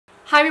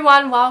Hi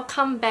everyone,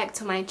 welcome back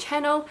to my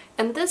channel.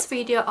 In this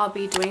video, I'll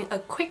be doing a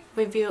quick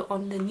review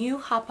on the new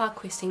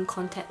HAPAKRISTIN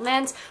contact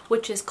lens,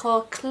 which is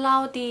called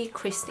Cloudy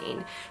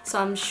Kristin. So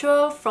I'm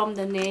sure from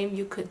the name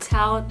you could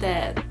tell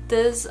that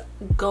this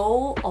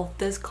goal of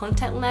this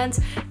contact lens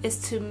is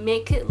to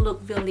make it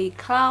look really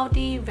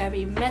cloudy,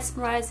 very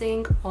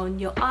mesmerizing on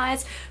your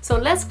eyes. So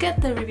let's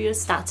get the review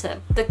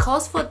started. The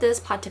cost for this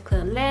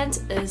particular lens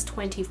is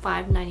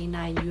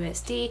 $25.99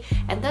 USD,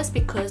 and that's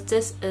because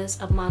this is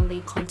a monthly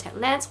contact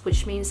lens,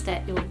 which means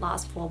that it will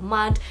last for a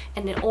month,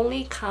 and it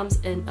only comes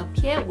in a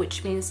pair,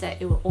 which means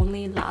that it will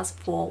only last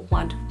for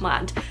 1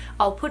 month.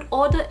 I'll put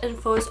all the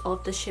infos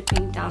of the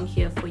shipping down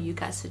here for you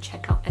guys to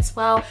check out as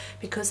well,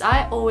 because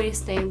I always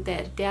think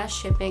that their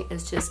shipping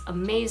is just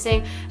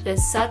amazing.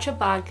 There's such a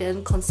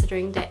bargain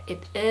considering that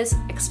it is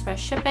express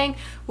shipping,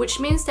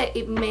 which means that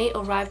it may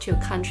arrive to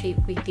your country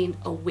within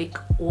a week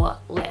or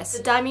less.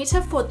 The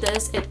diameter for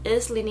this, it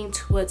is leaning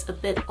towards a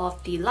bit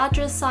of the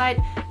larger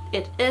side.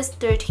 It is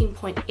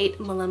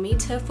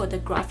 13.8mm for the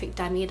graphic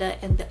diameter,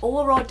 and the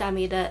overall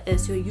diameter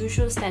is your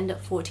usual standard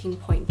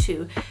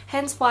 14.2.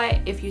 Hence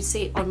why if you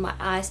see it on my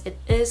eyes, it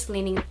is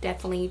leaning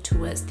definitely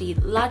towards the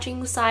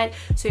enlarging side.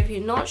 So if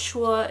you're not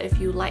sure if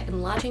you like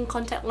enlarging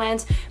contact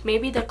lens,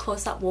 maybe the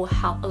close-up will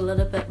help a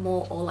little bit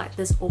more, or like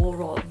this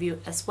overall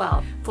view as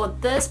well. For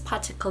this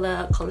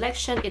particular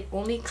collection, it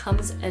only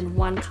comes in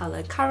one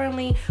color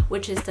currently,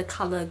 which is the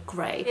color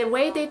gray. The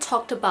way they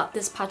talked about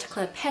this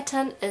particular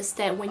pattern is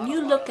that when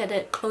you look at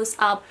it close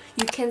up,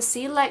 you can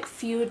see like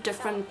few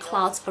different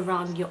clouds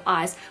around your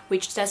eyes,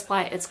 which that's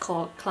why it's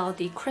called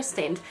Cloudy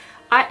Kristin.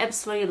 I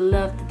absolutely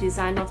love the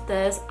design of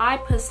this. I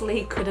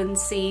personally couldn't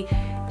see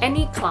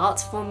any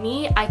clouds. For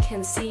me, I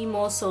can see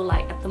more so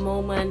like at the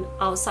moment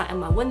outside at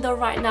my window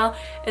right now.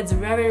 It's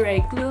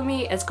very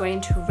gloomy, it's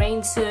going to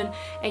rain soon,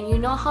 and you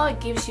know how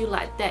it gives you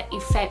like that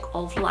effect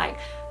of like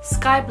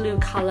sky blue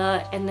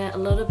color and then a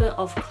little bit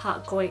of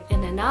cloud going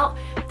in and out.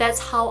 That's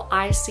how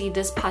I see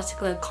this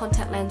particular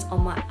contact lens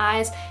on my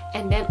eyes.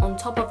 And then on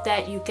top of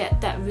that, you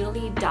get that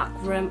really dark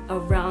rim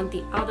around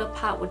the outer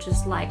part, which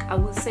is like, I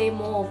would say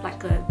more of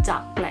like a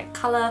dark black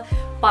color.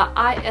 But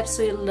I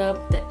absolutely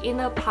love the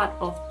inner part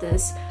of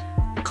this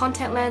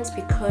contact lens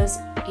because,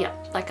 yeah,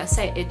 like I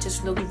said, it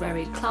just looks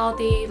very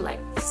cloudy, like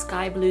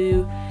sky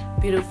blue,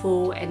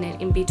 beautiful, and then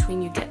in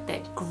between you get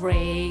that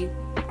gray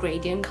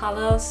gradient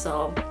color.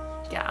 So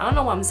yeah, I don't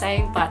know what I'm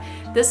saying, but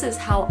this is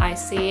how I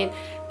see it.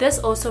 This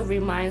also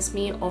reminds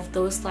me of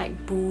those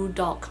like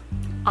bulldog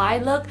eye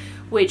look,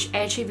 which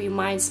actually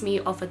reminds me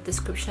of a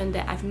description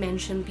that I've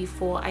mentioned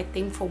before, I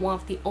think for one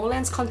of the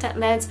Olens contact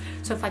lens.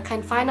 So if I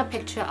can find a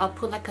picture, I'll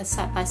put like a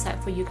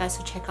side-by-side for you guys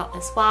to check out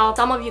as well.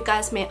 Some of you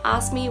guys may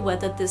ask me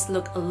whether this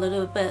look a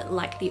little bit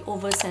like the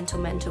over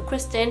sentimental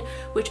Kristin,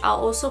 which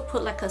I'll also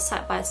put like a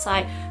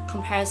side-by-side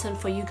comparison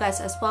for you guys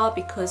as well,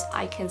 because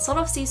I can sort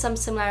of see some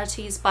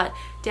similarities, but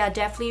they are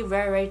definitely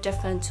very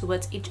different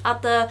towards each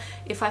other.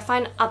 If I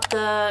find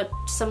other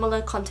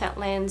similar contact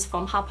lens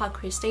from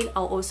HAPAKRISTIN,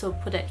 I'll also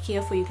put it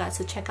here for you guys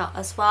to check out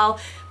as well.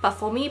 But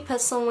for me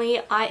personally,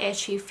 I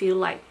actually feel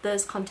like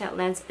this contact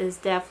lens is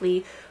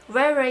definitely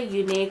very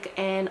unique,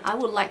 and I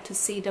would like to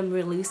see them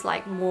release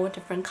like more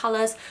different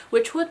colors,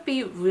 which would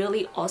be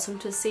really awesome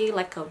to see,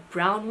 like a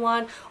brown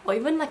one or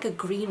even like a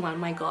green one.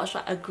 My gosh,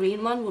 like a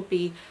green one would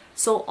be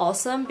so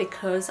awesome,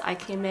 because I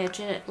can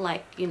imagine it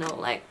like, you know,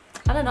 like,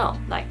 I don't know,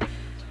 like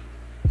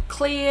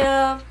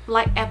clear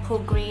like apple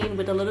green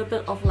with a little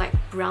bit of like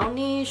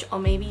brownish or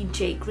maybe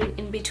jade green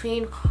in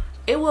between.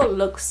 It will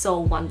look so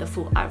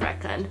wonderful, I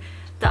reckon.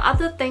 The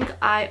other thing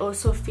I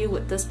also feel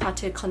with this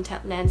particular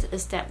contact lens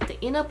is that the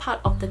inner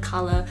part of the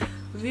color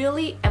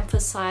really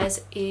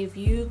emphasize if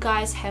you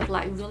guys have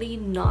like really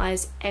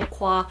nice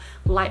aqua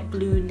light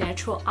blue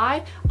natural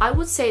eye. I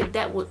would say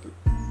that would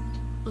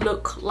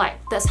look like,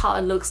 that's how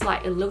it looks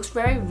like. It looks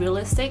very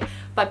realistic,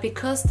 but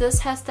because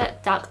this has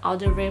that dark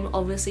outer rim,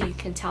 obviously you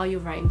can tell you're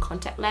wearing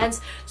contact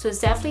lens, so it's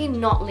definitely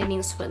not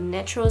leaning to the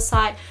natural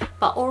side,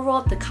 but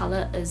overall the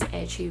color is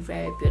actually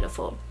very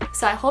beautiful.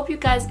 So I hope you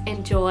guys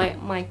enjoy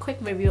my quick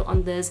review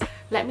on this.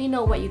 Let me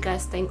know what you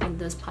guys think on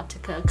this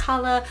particular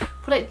color.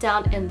 Put it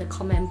down in the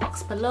comment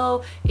box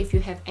below if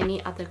you have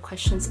any other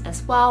questions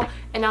as well,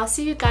 and I'll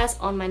see you guys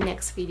on my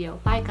next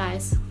video. Bye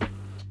guys.